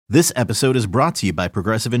This episode is brought to you by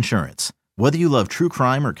Progressive Insurance. Whether you love true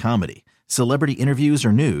crime or comedy, celebrity interviews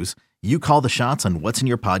or news, you call the shots on what's in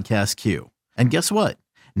your podcast queue. And guess what?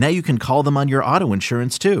 Now you can call them on your auto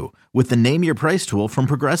insurance too with the Name Your Price tool from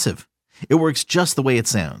Progressive. It works just the way it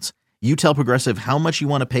sounds. You tell Progressive how much you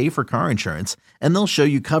want to pay for car insurance, and they'll show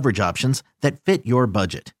you coverage options that fit your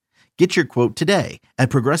budget. Get your quote today at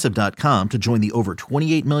Progressive.com to join the over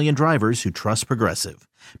 28 million drivers who trust Progressive.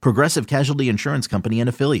 Progressive Casualty Insurance Company and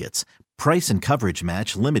Affiliates. Price and coverage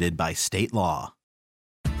match limited by state law.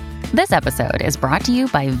 This episode is brought to you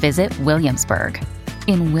by Visit Williamsburg.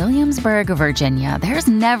 In Williamsburg, Virginia, there's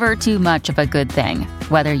never too much of a good thing.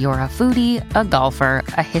 Whether you're a foodie, a golfer,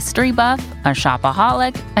 a history buff, a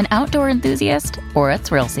shopaholic, an outdoor enthusiast, or a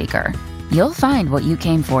thrill seeker, you'll find what you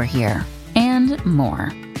came for here and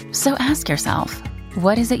more. So ask yourself,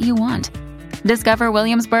 what is it you want? Discover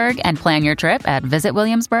Williamsburg and plan your trip at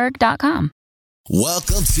visitwilliamsburg.com.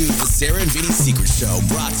 Welcome to the Sarah and Vinny Secret Show,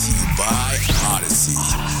 brought to you by Odyssey.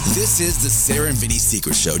 This is the Sarah and Vinny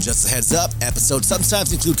Secret Show. Just a heads up, episodes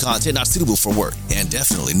sometimes include content not suitable for work and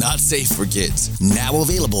definitely not safe for kids. Now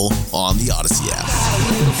available on the Odyssey app.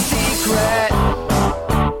 A little secret,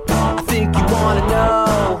 I think you want to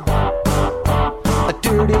know. A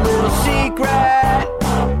dirty little secret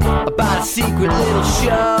about a secret little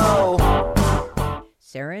show.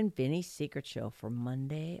 Sarah and Vinny's Secret Show for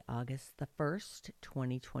Monday, August the 1st,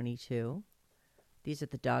 2022. These are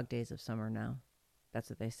the dog days of summer now. That's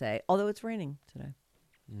what they say. Although it's raining today.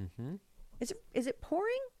 Mm-hmm. Is it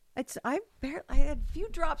pouring? I had a few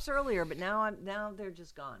drops earlier, but now they're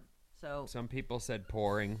just gone. So some people said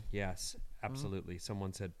pouring. Yes, absolutely.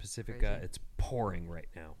 Someone said Pacifica. Crazy. It's pouring right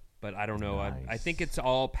now. But I don't know. Nice. I think it's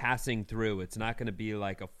all passing through. It's not going to be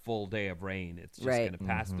like a full day of rain. It's just going to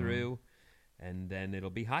pass through, and then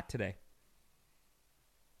it'll be hot today.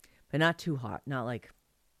 but not too hot. Not like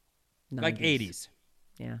 90s. Like 80s.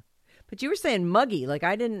 Yeah. But you were saying muggy. Like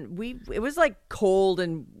it was like cold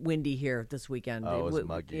and windy here this weekend. Oh, it was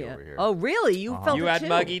muggy over here. Oh, really? You felt You it had too?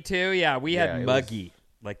 muggy too? Yeah, we Yeah, had it muggy.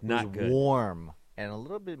 Like not it was good. warm and a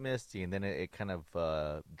little bit misty, and then it kind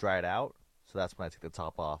of dried out. So that's when I took the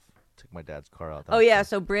top off. Took my dad's car out. Oh, yeah.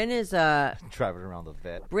 So Bryn is driving around the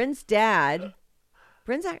vet. Bryn's dad.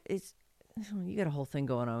 Is you got a whole thing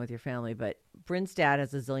going on with your family, but Bryn's dad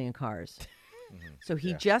has a zillion cars. So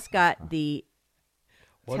he just got the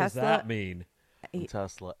What Tesla, does that mean?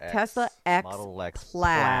 Tesla X Model X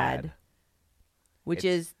Plaid, which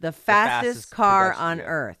It's is the fastest fastest car production, on yeah.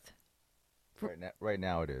 Earth. Right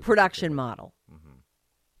now it is. Production model.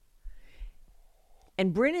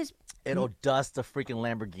 And Bryn is It'll dust a freaking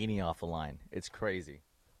Lamborghini off the line. It's crazy.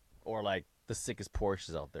 Or like the sickest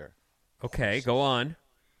Porsches out there. Okay, go on.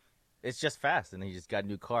 It's just fast, and he just got a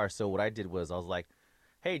new car. So what I did was I was like,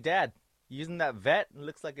 "Hey, Dad, using that vet? It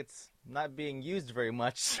looks like it's not being used very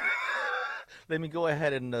much. Let me go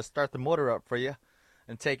ahead and start the motor up for you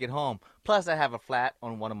and take it home. Plus, I have a flat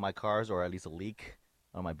on one of my cars, or at least a leak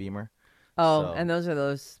on my Beamer. So- and those are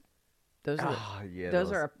those yeah,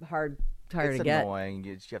 those are a hard tire it's to get. annoying.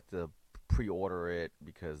 You have to pre-order it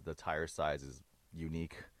because the tire size is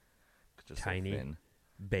unique. It's just so Tiny. thin.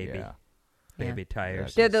 Baby. Yeah. Baby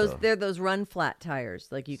tires. They're So- they're those run flat tires.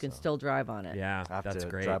 Like you can still drive on it. Yeah, I have that's to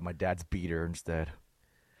great. drive my dad's beater instead.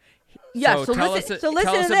 Yeah. So tell listen. us, So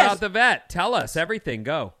listen tell us to about this. the vet. Tell us everything.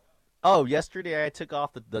 Go. Oh, yesterday I took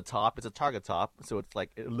off the top. It's a Targa top, so it's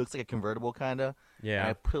like it looks like a convertible kind of. Yeah. And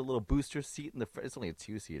I put a little booster seat in the front. It's only a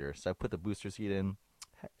 2-seater, so I put the booster seat in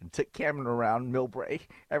and took Cameron around Millbrae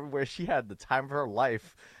everywhere. She had the time of her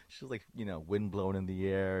life. She was like, wind blowing in the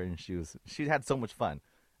air, and she had so much fun,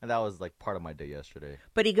 and that was like part of my day yesterday.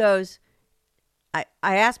 But he goes, I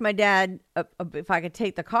asked my dad if I could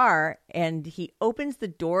take the car, and he opens the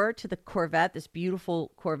door to the Corvette, this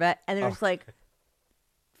beautiful Corvette, and there's like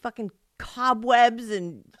fucking cobwebs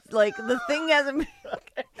and like the thing hasn't.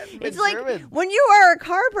 It's like German. when you are a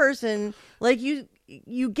car person, like you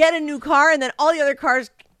get a new car, and then all the other cars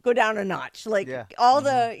go down a notch. Like Yeah. all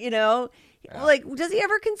the like does he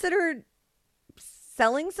ever consider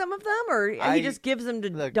selling some of them, or he just gives them to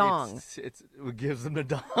Look, Dong? It gives him the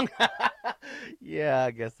dong. Yeah,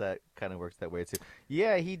 I guess that kind of works that way too.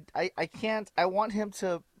 Yeah, I want him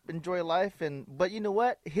to enjoy life, but you know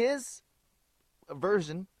what? His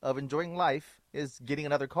version of enjoying life is getting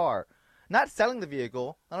another car. Not selling the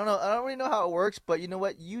vehicle. I don't know. I don't really know how it works, but you know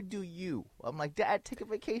what? You do you. I'm like, Dad, take a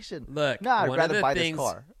vacation. Look, I'd one rather of the buy things, this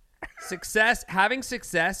car. having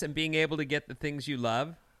success and being able to get the things you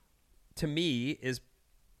love, to me, is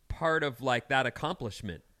part of like that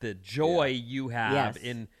accomplishment, the joy you have Yes.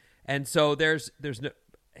 in, and so there's no,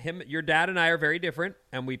 your dad and I are very different,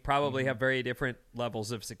 and we probably have very different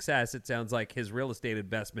levels of success. It sounds like his real estate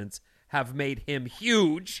investments have made him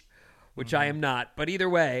huge, which I am not. But either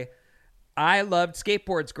way, I loved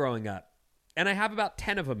skateboards growing up. And I have about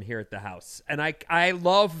 10 of them here at the house. And I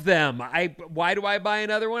love them. Why do I buy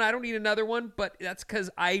another one? I don't need another one, but that's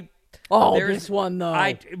because this one,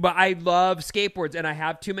 though. But I love skateboards, and I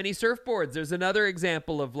have too many surfboards. There's another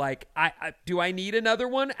example of like, do I need another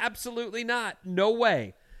one? Absolutely not. No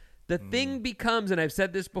way. The thing becomes, and I've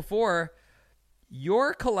said this before,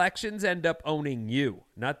 your collections end up owning you,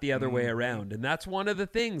 not the other way around. And that's one of the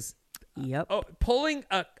things. Yep. Pulling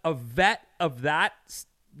a vet of that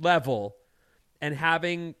level and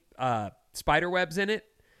having spider webs in it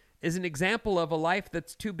is an example of a life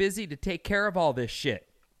that's too busy to take care of all this shit.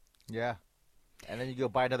 Yeah. And then you go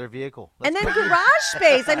buy another vehicle. And then garage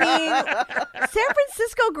space. I mean, San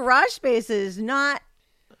Francisco garage space is not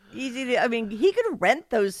easy to, I mean, he could rent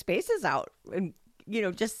those spaces out and,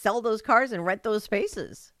 just sell those cars and rent those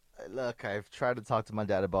spaces. Look, I've tried to talk to my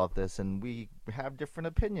dad about this, and we have different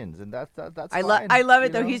opinions, and that's I love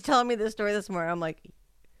it, though. He's telling me this story this morning. I'm like,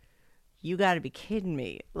 you got to be kidding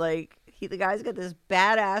me. Like, the guy's got this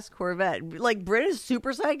badass Corvette. Like, Britt is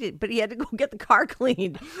super psyched, but he had to go get the car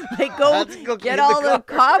cleaned. Like, go get all the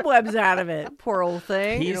cobwebs out of it. Poor old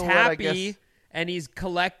thing. He's happy, and he's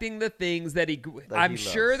collecting the things that I'm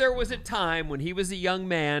sure there was a time when he was a young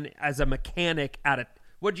man as a mechanic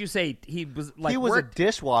what'd you say? He was like a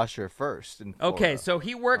dishwasher first. Okay, so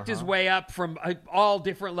he worked his way up from all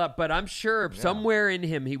different levels, but I'm sure somewhere in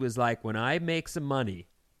him he was like, when I make some money,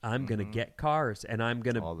 I'm going to get cars, and I'm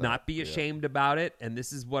going to not be ashamed about it, and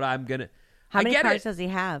this is what I'm going to... How many cars does he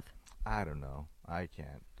have? I don't know. I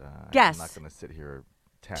can't. Guess. I'm not going to sit here.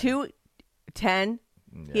 10. 10?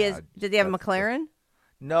 Yeah, does he have a McLaren?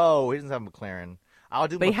 No, he doesn't have a McLaren.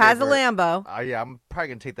 But he has a Lambo. Yeah, I'm probably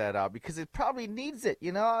going to take that out because it probably needs it,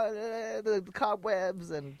 the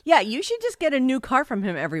cobwebs and... Yeah, you should just get a new car from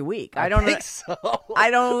him every week. I don't think so.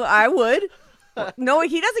 I would. No,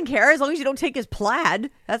 he doesn't care as long as you don't take his plaid.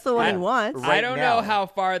 That's the one he wants. I don't know how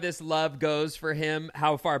far this love goes for him,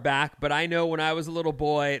 how far back, but I know when I was a little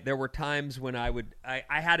boy, there were times when I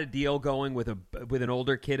had a deal going with an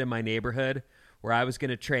older kid in my neighborhood where I was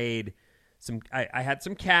going to trade I had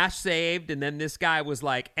some cash saved, and then this guy was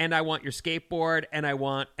like, and I want your skateboard, and I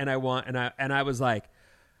was like,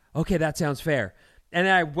 okay, that sounds fair. And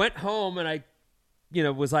then I went home and I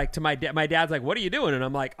was like to my dad, my dad's like, what are you doing? And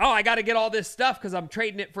I'm like, oh, I got to get all this stuff because I'm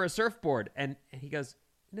trading it for a surfboard. And he goes,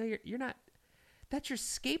 no, you're not. That's your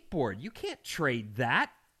skateboard. You can't trade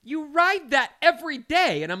that. You ride that every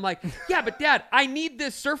day. And I'm like, yeah, but Dad, I need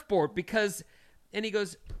this surfboard because, and he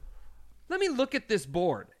goes, let me look at this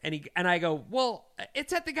board. And I go, well,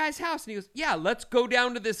 it's at the guy's house. And he goes, yeah, let's go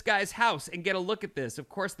down to this guy's house and get a look at this. Of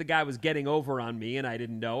course, the guy was getting over on me and I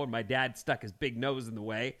didn't know. And my dad stuck his big nose in the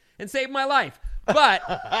way and saved my life. But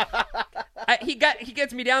he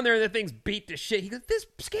gets me down there and the thing's beat to shit. He goes,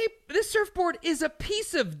 this surfboard is a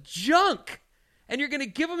piece of junk. And you're going to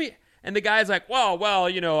give me... And the guy's like, well,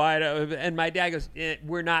 and my dad goes,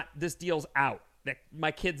 we're not, this deal's out.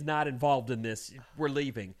 My kid's not involved in this. We're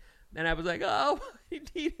leaving. And I was like, oh, he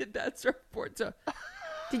needed that surfboard. So,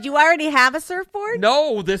 did you already have a surfboard?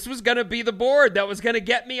 No, this was going to be the board that was going to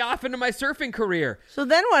get me off into my surfing career. So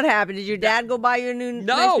then what happened? Did your dad go buy you a new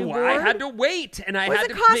No, nice new board? I had to wait. And I What had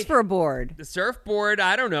does to it cost for a board? The surfboard,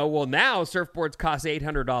 I don't know. Well, now surfboards cost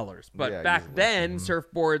 $800. But back then,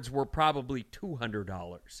 surfboards were probably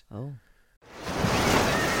 $200. Oh.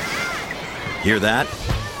 Hear that?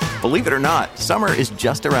 Believe it or not, summer is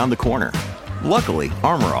just around the corner. Luckily,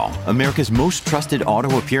 Armor All, America's most trusted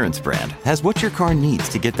auto appearance brand, has what your car needs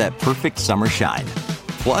to get that perfect summer shine.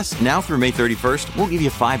 Plus, now through May 31st, we'll give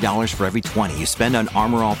you $5 for every $20 you spend on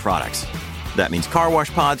Armor All products. That means car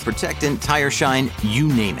wash pods, protectant, tire shine, you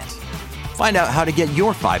name it. Find out how to get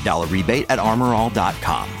your $5 rebate at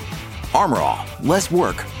armorall.com. Armor All, less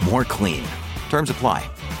work, more clean. Terms apply.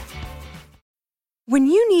 When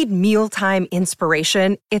you need mealtime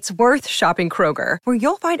inspiration, it's worth shopping Kroger, where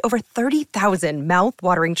you'll find over 30,000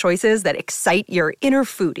 mouth-watering choices that excite your inner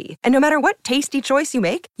foodie. And no matter what tasty choice you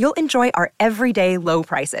make, you'll enjoy our everyday low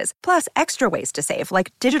prices, plus extra ways to save,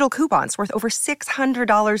 like digital coupons worth over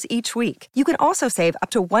 $600 each week. You can also save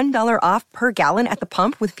up to $1 off per gallon at the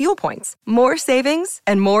pump with fuel points. More savings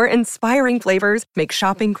and more inspiring flavors make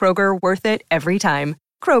shopping Kroger worth it every time.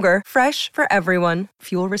 Kroger, fresh for everyone.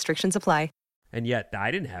 Fuel restrictions apply. And yet,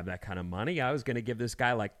 I didn't have that kind of money. I was going to give this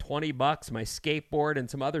guy like $20, my skateboard, and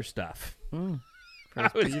some other stuff. I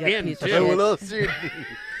was in, too. What else do you need?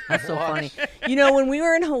 That's so funny. When we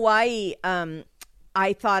were in Hawaii,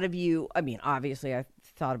 I thought of you. I mean, obviously, I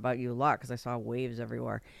thought about you a lot because I saw waves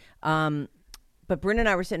everywhere. But Bryn and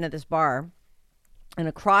I were sitting at this bar, and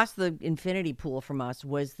across the infinity pool from us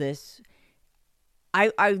was this.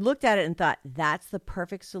 I looked at it and thought, that's the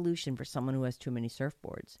perfect solution for someone who has too many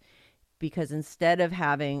surfboards. Because instead of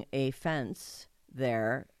having a fence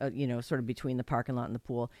there, sort of between the parking lot and the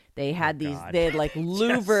pool, they had they had like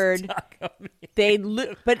louvered.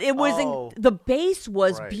 But it wasn't. The base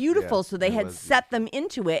was beautiful, yeah, so they had set them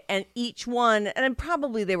into it, and each one, and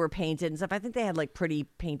probably they were painted and stuff. I think they had like pretty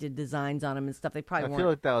painted designs on them and stuff. They probably weren't. I feel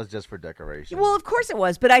like that was just for decoration. Well, of course it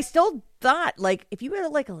was, but I still thought, like, if you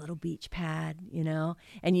had like a little beach pad,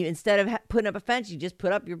 and you instead of putting up a fence, you just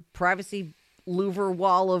put up your privacy louver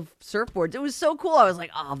wall of surfboards. It was so cool. I was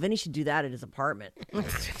like, oh, Vinny should do that at his apartment.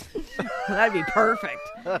 That'd be perfect.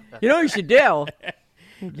 You know what you should do?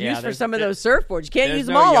 Use for some of those surfboards. You can't use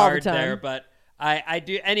them all the time. There, but I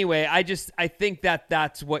do anyway. I think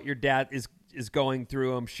that's what your dad is going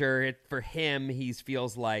through. I'm sure for him, he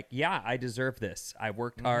feels like, yeah, I deserve this. I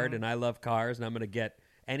worked hard and I love cars, and I'm going to get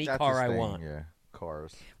any car I want. Yeah,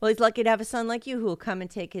 cars. Well, he's lucky to have a son like you who will come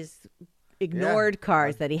and take his ignored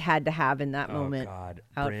cars that he had to have in that moment God.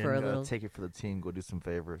 out Bryn, for a little. Take it for the team. Go do some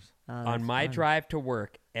favors. On my drive to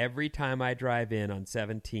work, every time I drive in on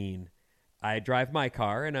 17, I drive my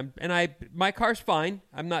car, and my car's fine.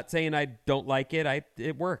 I'm not saying I don't like it.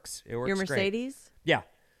 It works. It works. Your Mercedes? Great. Yeah,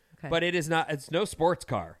 okay. But it's no sports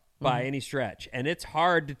car by any stretch, and it's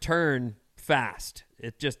hard to turn fast.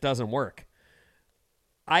 It just doesn't work.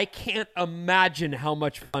 I can't imagine how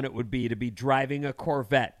much fun it would be to be driving a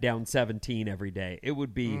Corvette down 17 every day. It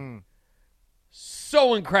would be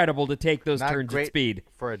so incredible to take those Not turns great at speed.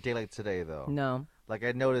 For a day like today, though. No. Like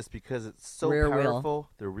I noticed because it's so Rear powerful.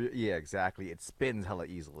 Yeah, exactly. It spins hella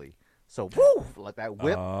easily. So woo, like that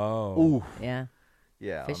whip. Oh. Ooh. Yeah.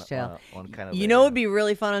 Yeah. Fishtail. On kind of it would be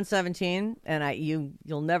really fun on 17, and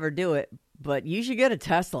you'll never do it, but you should get a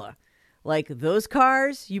Tesla. Like those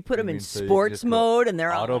cars, you put them in sports mode, and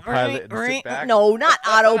they're autopilot. No, not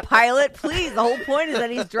autopilot. Please, the whole point is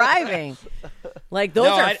that he's driving. Like those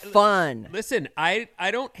are fun. Listen, I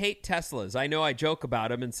don't hate Teslas. I know I joke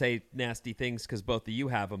about them and say nasty things because both of you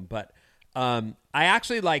have them, but I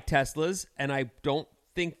actually like Teslas, and I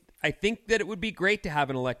think that it would be great to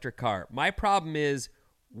have an electric car. My problem is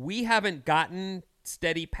we haven't gotten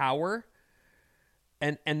steady power.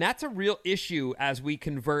 And that's a real issue as we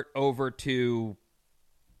convert over to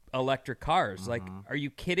electric cars. Like, are you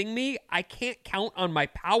kidding me? I can't count on my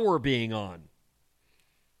power being on.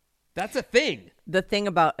 That's a thing. The thing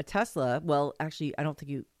about a Tesla, well, actually, I don't think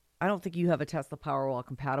you have a Tesla Powerwall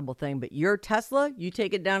compatible thing, but your Tesla, you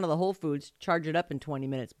take it down to the Whole Foods, charge it up in 20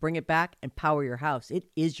 minutes, bring it back, and power your house. It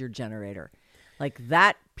is your generator. Like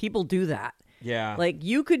that, people do that. Yeah. Like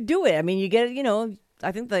you could do it. I mean, you get it,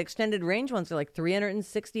 I think the extended range ones are like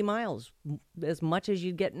 360 miles, as much as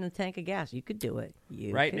you'd get in a tank of gas. You could do it.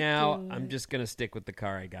 Right now, I'm just going to stick with the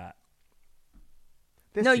car I got.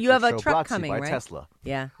 No, you have a truck coming, right? Tesla.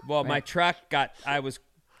 Yeah. Well, my truck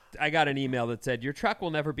I got an email that said, your truck will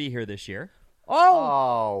never be here this year.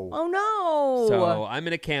 Oh no. So I'm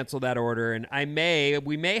going to cancel that order, and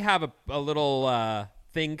we may have a little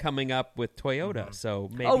thing coming up with Toyota. So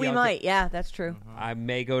maybe we might. Yeah, that's true. I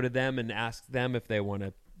may go to them and ask them if they want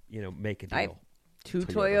to, make a deal. Two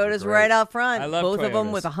Toyotas right out front. I love both Toyotas. of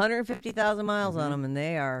them with 150,000 miles on them, and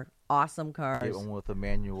they are awesome cars. Get one with a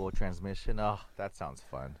manual transmission. Oh, that sounds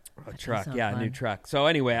fun. A truck, yeah, a new truck. So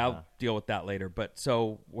anyway, I'll deal with that later. But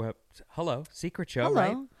hello, Secret Show, hello.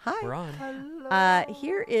 right? Hi. We're on.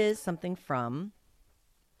 Here is something from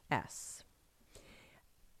S.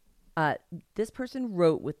 This person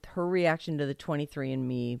wrote with her reaction to the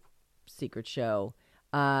 23andMe Secret Show.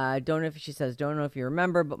 Don't know if you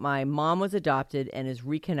remember, but my mom was adopted and is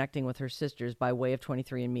reconnecting with her sisters by way of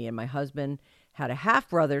 23andMe, and my husband had a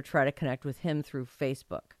half-brother try to connect with him through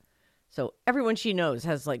Facebook. So everyone she knows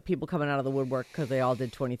has like people coming out of the woodwork because they all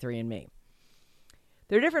did 23andMe.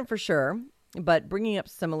 They're different for sure, but bringing up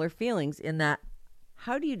similar feelings in that,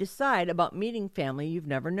 how do you decide about meeting family you've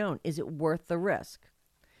never known? Is it worth the risk?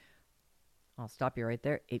 I'll stop you right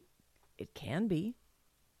there. It can be,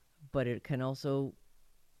 but it can also,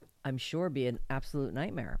 I'm sure, be an absolute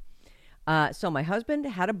nightmare. So my husband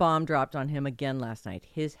had a bomb dropped on him again last night.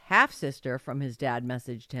 His half-sister from his dad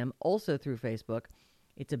messaged him, also through Facebook.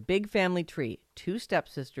 It's a big family tree. 2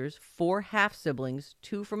 stepsisters, 4 half-siblings,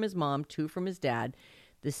 2 from his mom, 2 from his dad.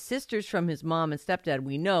 The sisters from his mom and stepdad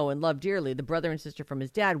we know and love dearly. The brother and sister from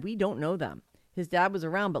his dad, we don't know them. His dad was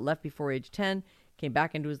around but left before age 10, came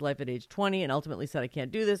back into his life at age 20, and ultimately said, I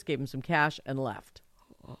can't do this, gave him some cash, and left.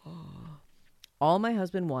 All my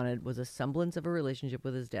husband wanted was a semblance of a relationship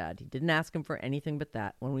with his dad. He didn't ask him for anything but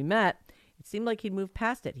that. When we met, it seemed like he'd moved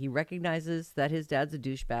past it. He recognizes that his dad's a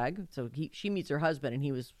douchebag. So she meets her husband, and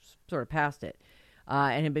he was sort of past it.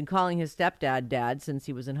 And had been calling his stepdad dad since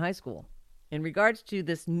he was in high school. In regards to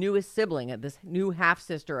this newest sibling, this new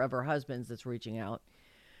half-sister of her husband's that's reaching out,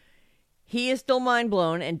 he is still mind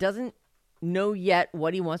blown and doesn't know yet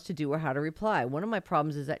what he wants to do or how to reply. One of my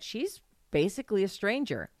problems is that she's basically a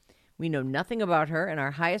stranger. We know nothing about her, and our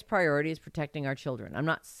highest priority is protecting our children. I'm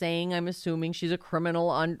not saying I'm assuming she's a criminal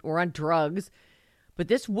or on drugs, but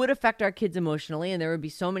this would affect our kids emotionally, and there would be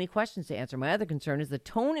so many questions to answer. My other concern is the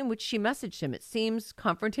tone in which she messaged him. It seems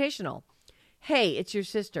confrontational. Hey, it's your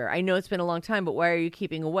sister. I know it's been a long time, but why are you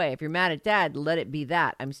keeping away? If you're mad at dad, let it be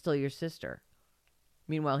that. I'm still your sister.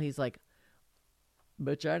 Meanwhile, he's like,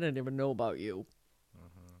 bitch, I didn't even know about you.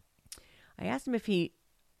 I asked him if he...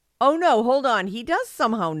 Oh, no, hold on. He does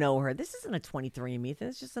somehow know her. This isn't a 23andMe thing.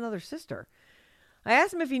 It's just another sister. I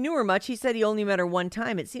asked him if he knew her much. He said he only met her one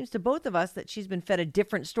time. It seems to both of us that she's been fed a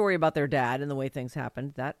different story about their dad and the way things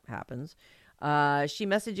happened. That happens. She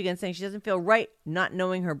messaged again saying she doesn't feel right not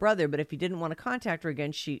knowing her brother, but if he didn't want to contact her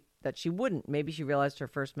again, she wouldn't. Maybe she realized her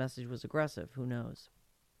first message was aggressive. Who knows?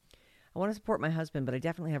 I want to support my husband, but I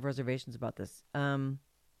definitely have reservations about this. I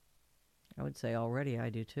would say already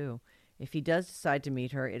I do too. If he does decide to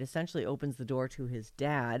meet her, it essentially opens the door to his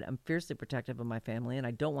dad. I'm fiercely protective of my family, and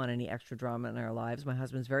I don't want any extra drama in our lives. My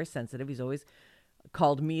husband's very sensitive. He's always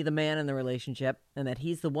called me the man in the relationship, and that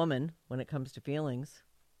he's the woman when it comes to feelings.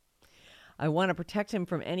 I want to protect him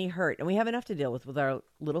from any hurt, and we have enough to deal with our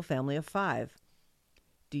little family of 5.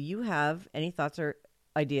 Do you have any thoughts or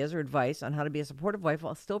ideas or advice on how to be a supportive wife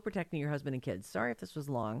while still protecting your husband and kids? Sorry if this was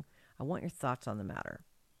long. I want your thoughts on the matter.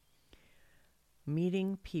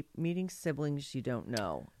 Meeting siblings you don't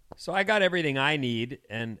know. So I got everything I need,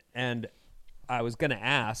 and I was going to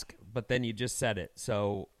ask, but then you just said it.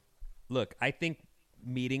 So, look, I think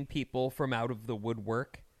meeting people from out of the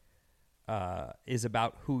woodwork is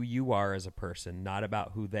about who you are as a person, not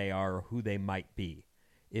about who they are or who they might be.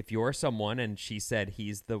 If you're someone, and she said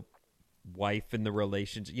he's the wife in the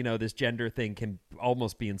relationship, this gender thing can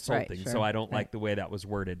almost be insulting. Right, sure. So I don't like the way that was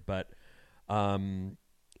worded, but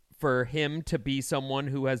for him to be someone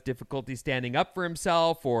who has difficulty standing up for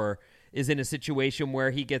himself or is in a situation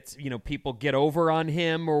where he gets, people get over on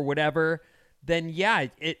him or whatever, then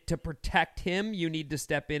to protect him, you need to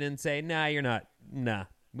step in and say, nah,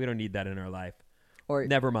 we don't need that in our life. Or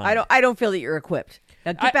never mind. I don't feel that you're equipped.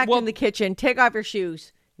 Now get back in the kitchen, take off your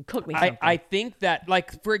shoes, and cook me something. I think that,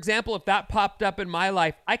 like, for example, if that popped up in my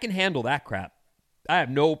life, I can handle that crap. I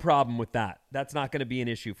have no problem with that. That's not going to be an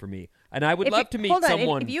issue for me. And I would love to meet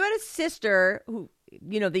someone. If you had a sister who,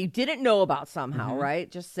 that you didn't know about somehow, right?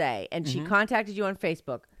 Just say, and she contacted you on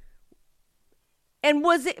Facebook. And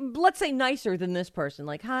was it, let's say, nicer than this person?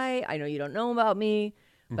 Like, hi, I know you don't know about me,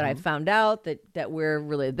 but I found out that we're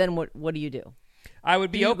related. Then what do you do? I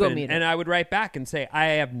would be open, and I would write back and say, I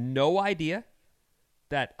have no idea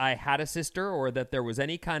that I had a sister or that there was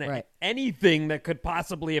any kind of anything that could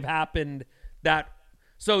possibly have happened.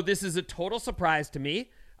 So this is a total surprise to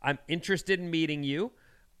me. I'm interested in meeting you.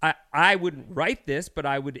 I wouldn't write this, but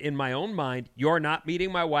I would, in my own mind, you're not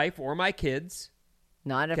meeting my wife or my kids.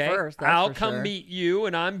 Not at first. That's I'll come meet you,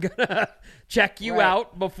 and I'm going to check you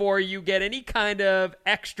out before you get any kind of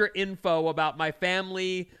extra info about my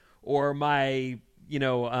family or my,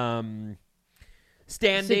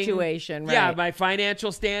 standing. Situation, right. Yeah, my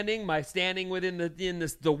financial standing, my standing within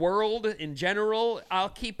the world in general. I'll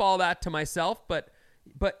keep all that to myself, but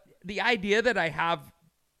the idea that I have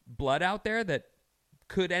blood out there that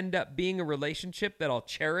could end up being a relationship that I'll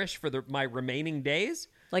cherish for my remaining days.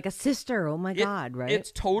 Like a sister, oh my God, right?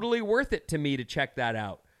 It's totally worth it to me to check that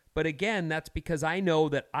out. But again, that's because I know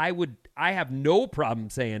that I have no problem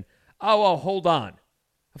saying, oh, hold on.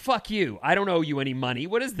 Fuck you. I don't owe you any money.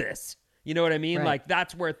 What is this? You know what I mean? Right. Like,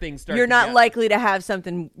 that's where things start. You're not likely to have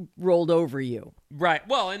something rolled over you. Right.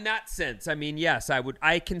 Well, in that sense, I mean, yes,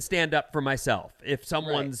 I can stand up for myself. If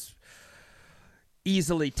someone's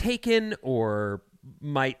easily taken or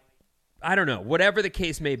might, I don't know, whatever the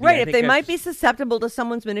case may be. Right. If they might be susceptible to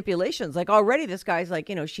someone's manipulations. Like already this guy's like,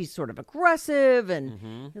 she's sort of aggressive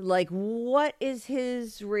and like, what is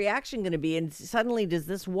his reaction going to be? And suddenly does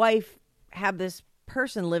this wife have this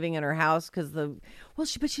person living in her house because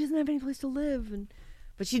but she doesn't have any place to live,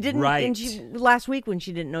 but she didn't last week when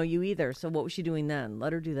she didn't know you either. So what was she doing then?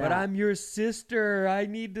 Let her do that. But I'm your sister. I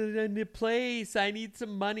need a place. I need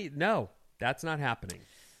some money. No, that's not happening.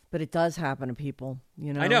 But it does happen to people,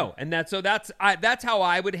 I know, and that's how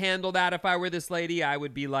I would handle that if I were this lady. I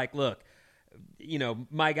would be like, look,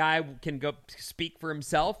 my guy can go speak for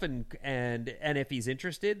himself, and if he's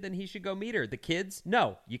interested, then he should go meet her. The kids,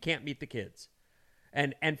 no, you can't meet the kids.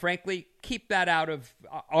 And frankly, keep that out of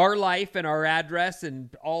our life and our address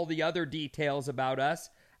and all the other details about us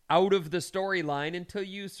out of the storyline until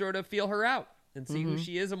you sort of feel her out and see who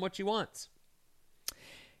she is and what she wants.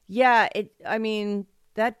 Yeah,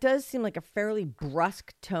 that does seem like a fairly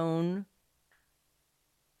brusque tone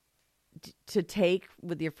to take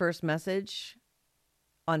with your first message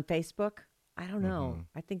on Facebook. I don't know.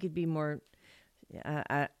 I think it'd be more.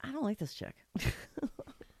 I don't like this chick.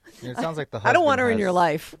 It sounds like the I don't want her husband in your has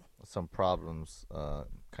life. Some problems,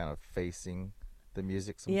 kind of facing the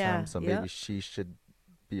music sometimes. Yeah, so maybe she should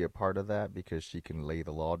be a part of that because she can lay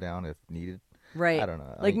the law down if needed. Right. I don't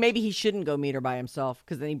know. Maybe he shouldn't go meet her by himself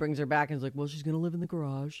because then he brings her back and is like, "Well, she's gonna live in the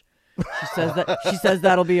garage." She says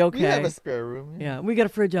that'll be okay. We have a spare room. Yeah, we got a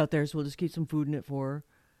fridge out there, so we'll just keep some food in it for her.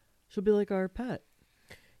 She'll be like our pet.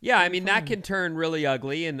 Yeah, that can turn really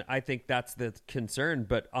ugly, and I think that's the concern.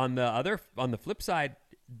 But on the flip side,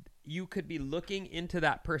 you could be looking into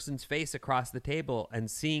that person's face across the table and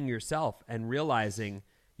seeing yourself and realizing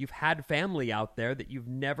you've had family out there that you've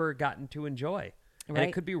never gotten to enjoy. Right. And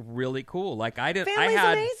it could be really cool. Like Family's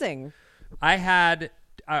amazing. I have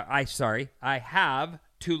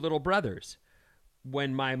 2 little brothers.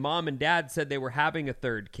 When my mom and dad said they were having a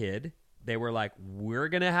 3rd kid, they were like, "We're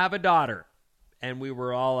going to have a daughter." And we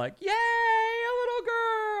were all like, "Yay, a little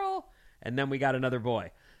girl." And then we got another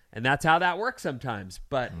boy. And that's how that works sometimes.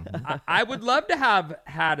 But I would love to have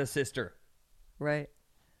had a sister. Right.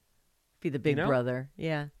 Be the big brother.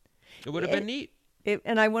 Yeah. It would have been neat.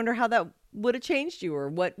 And I wonder how that would have changed you, or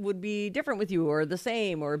what would be different with you, or the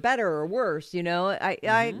same, or better, or worse.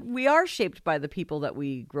 We are shaped by the people that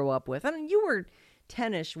we grow up with. I mean, you were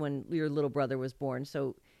 10-ish when your little brother was born,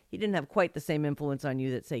 so he didn't have quite the same influence on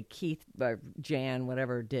you that, say, Keith, Jan,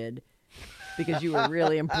 whatever, did, because you were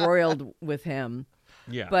really embroiled with him.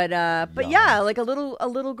 Yeah. But yeah, like a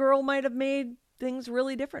little girl might have made things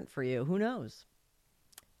really different for you. Who knows?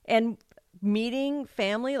 And meeting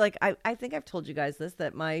family, like I think I've told you guys this,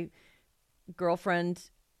 that my girlfriend,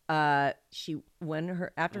 after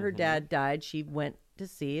her dad died, she went to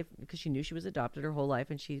see because she knew she was adopted her whole life,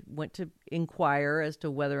 and she went to inquire as to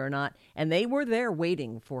whether or not, and they were there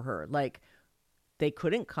waiting for her. Like, they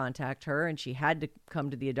couldn't contact her, and she had to come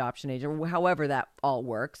to the adoption agent, or however that all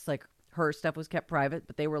works. Like, her stuff was kept private,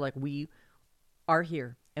 but they were like, "We are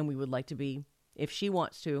here, and we would like to be, if she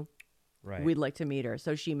wants to, right, we'd like to meet her."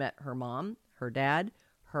 So she met her mom, her dad,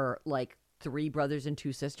 her 3 brothers and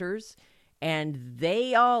 2 sisters, and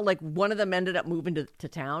they all, one of them ended up moving to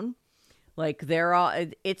town. Like, they're all,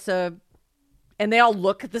 and they all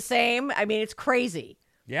look the same. I mean, it's crazy.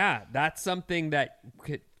 Yeah, that's something that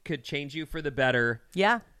could change you for the better.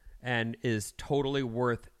 Yeah. And is totally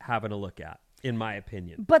worth having a look at, in my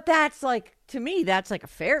opinion. But that's to me, that's like a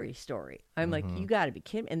fairy story. I'm like, you got to be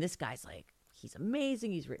kidding. And this guy's he's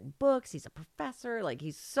amazing. He's written books. He's a professor.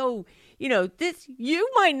 He's so, you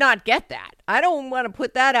might not get that. I don't want to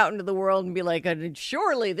put that out into the world and be like,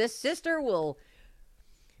 surely this sister will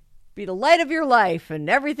be the light of your life and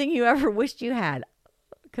everything you ever wished you had.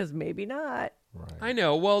 Because maybe not. Right. I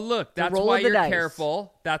know. Well, look, that's why you're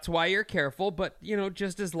careful. That's why you're careful. But,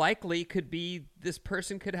 just as likely could be this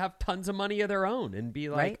person could have tons of money of their own and be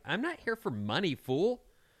like, right? I'm not here for money, fool.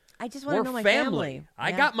 I just want to know my family.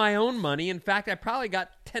 I got my own money. In fact, I probably got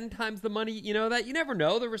 10 times the money. That you never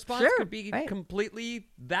know. The response could be completely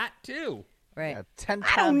that too. Right. Yeah, 10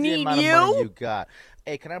 times the amount of money you got.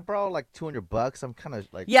 Hey, can I borrow $200? I'm kind of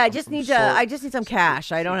I just need some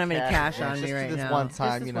cash. I don't have any cash on me right now. This one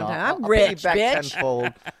time, I'm rich, I'll pay you back bitch.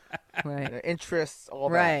 tenfold. Right. Interest, all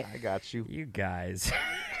right. that. I got you. You guys.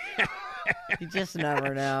 You just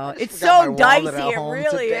never know. It's so dicey. It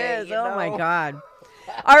really is. Oh my God.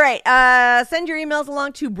 All right. Send your emails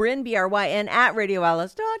along to Bryn, BRYN,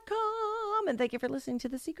 @RadioAlice.com. And thank you for listening to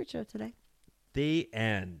The Secret Show today. The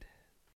end.